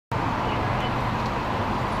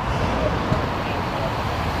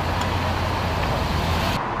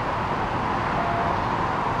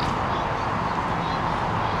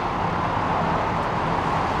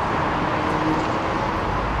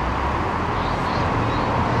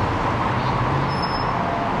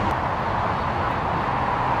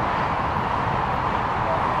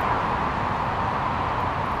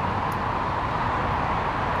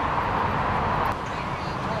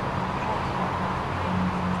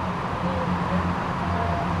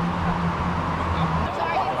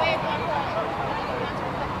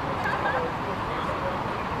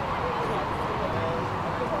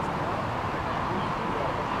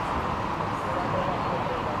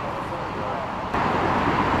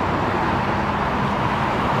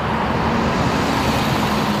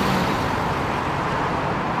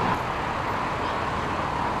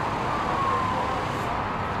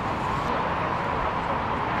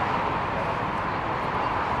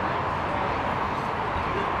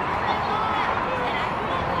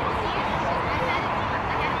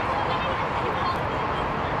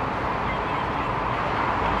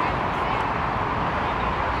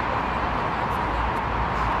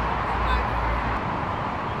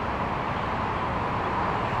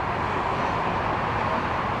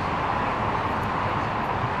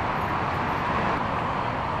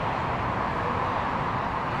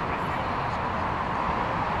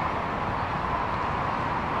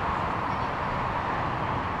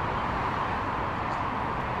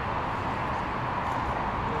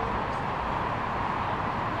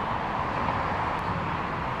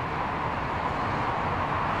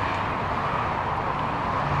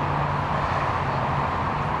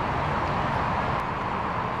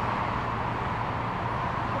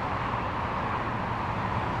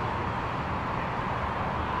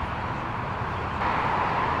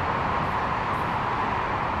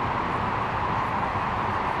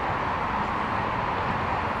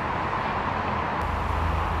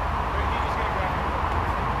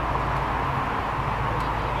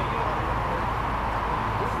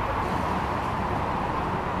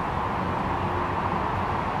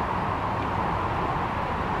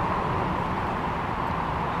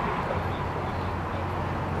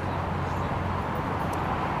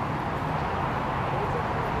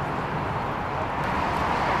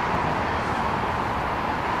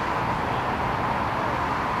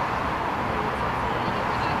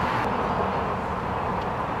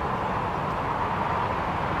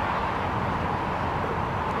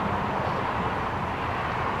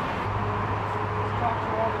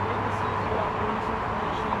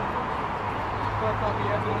collect all the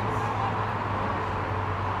evidence.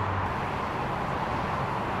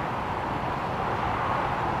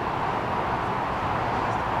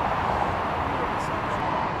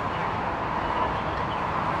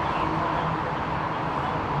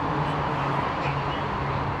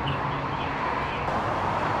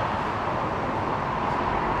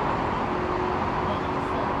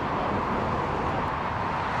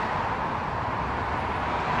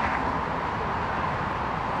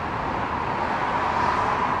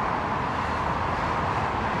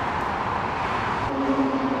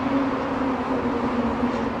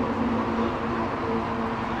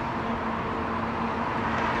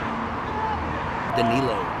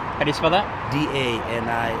 Danilo. How do you spell that?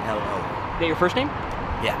 D-A-N-I-L-O. Is that your first name?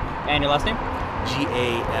 Yeah. And your last name?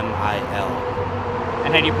 G-A-M-I-L.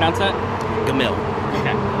 And how do you pronounce that? Gamil.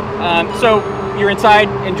 Okay. So you're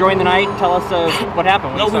inside enjoying the night. Tell us what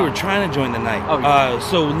happened. No, we were trying to join the night. Oh,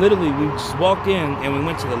 so literally we just walked in and we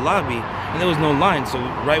went to the lobby and there was no line. So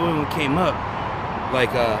right when we came up,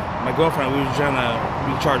 like my girlfriend, we were trying to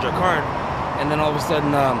recharge our card, and then all of a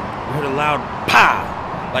sudden we heard a loud "pa!"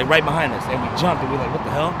 like right behind us, and we jumped and we were like, what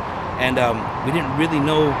the hell? And we didn't really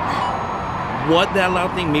know what that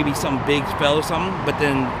loud thing, maybe something big fell or something, but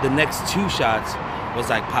then the next two shots was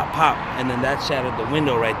like pop, pop, and then that shattered the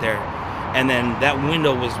window right there. And then that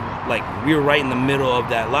window was like, we were right in the middle of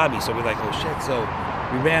that lobby, so we're like, oh shit. So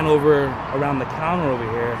we ran over around the counter over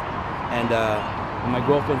here, and my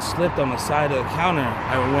girlfriend slipped on the side of the counter.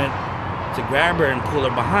 I went to grab her and pull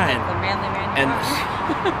her behind. The manly man. And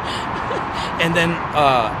and then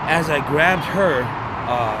as I grabbed her,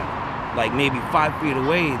 like maybe 5 feet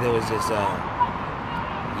away, there was this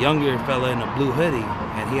younger fella in a blue hoodie,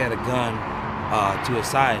 and he had a gun to his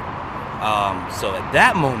side. So at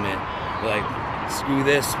that moment, we're like, screw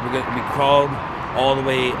this. We crawled all the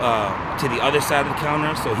way to the other side of the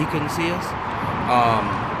counter so he couldn't see us.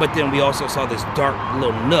 But then we also saw this dark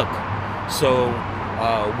little nook. So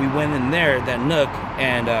we went in there, that nook,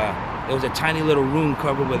 and it was a tiny little room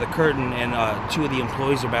covered with a curtain, and two of the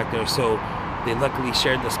employees are back there. So they luckily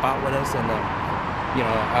shared the spot with us, and you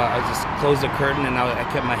know, I just closed the curtain and I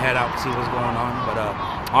kept my head out to see what's going on. But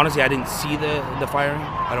honestly, I didn't see the firing.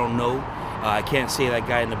 I don't know. I can't say that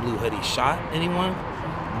guy in the blue hoodie shot anyone,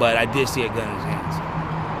 but I did see a gun in his hands.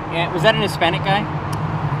 Yeah, was that an Hispanic guy?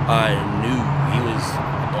 No, he was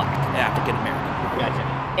black, African American. Gotcha.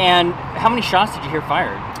 And how many shots did you hear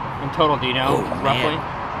fired in total? Do you know, roughly?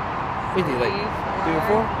 What do you think, like 3 or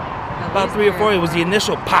 4? About 3 or 4. It was the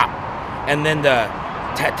initial pop, and then the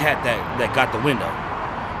tat tat that got the window,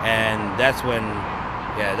 and that's when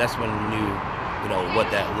we knew, you know,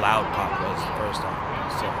 what that loud pop was first off.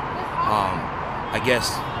 So I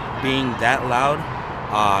guess being that loud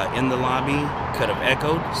in the lobby could have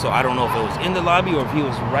echoed. So I don't know if it was in the lobby or if he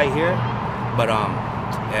was right here, but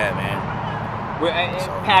yeah, man.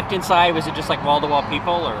 Packed inside, was it just like wall-to-wall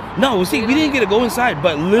people, or? No, see, we didn't get to go inside,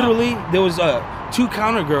 but literally there was 2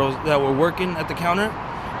 counter girls that were working at the counter,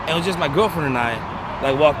 and it was just my girlfriend and I,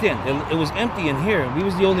 like, walked in. It was empty in here. We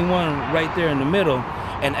was the only one right there in the middle,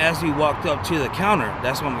 and as we walked up to the counter,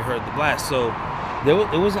 that's when we heard the blast. So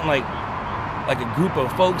it wasn't like a group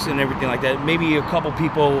of folks and everything like that. Maybe a couple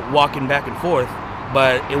people walking back and forth,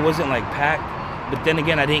 but it wasn't like packed. But then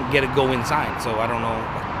again, I didn't get to go inside, so I don't know.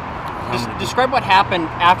 Describe what happened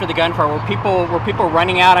after the gunfire. Were people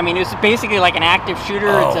running out? I mean, it was basically like an active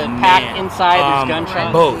shooter. It's a packed inside. There's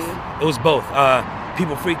gunshots. Both. It was both.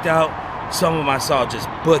 People freaked out. Some of them I saw just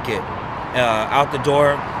book it out the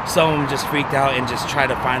door. Some of them just freaked out and just tried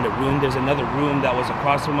to find a room. There's another room that was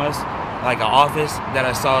across from us, like an office, that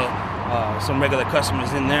I saw some regular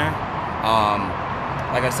customers in there.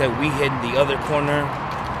 Like I said, we hid the other corner.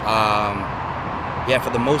 Yeah, for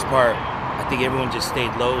the most part, I think everyone just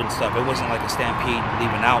stayed low and stuff. It wasn't like a stampede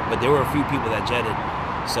leaving out, but there were a few people that jetted.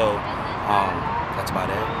 So that's about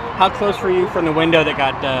it. How close were you from the window that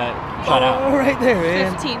got shot out? Right there,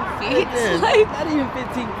 man. 15 feet. Right Like, not even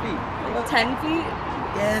 15 feet. like 10 feet?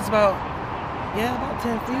 Yeah, it's about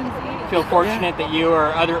 10 feet. Feel fortunate that you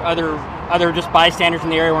or other just bystanders in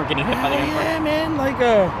the area weren't getting hit by the gunfire. Yeah, man. Like,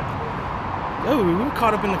 we were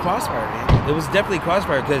caught up in the crossfire, man. It was definitely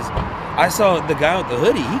crossfire because I saw the guy with the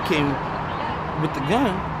hoodie. He came with the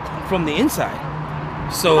gun from the inside.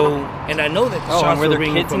 So, and I know that the shots were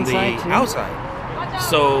ringing from the outside.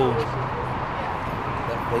 So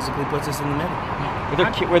that basically puts us in the middle.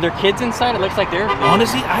 Were there kids inside? It looks like they're.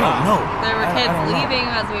 Honestly, I don't know. There were kids leaving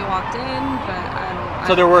as we walked in, but I don't.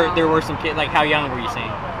 So there were some kids. Like, how young were you seeing?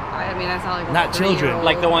 I mean, I saw like not children,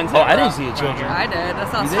 like the ones. I didn't see a children. I did. I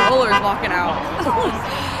saw strollers walking out.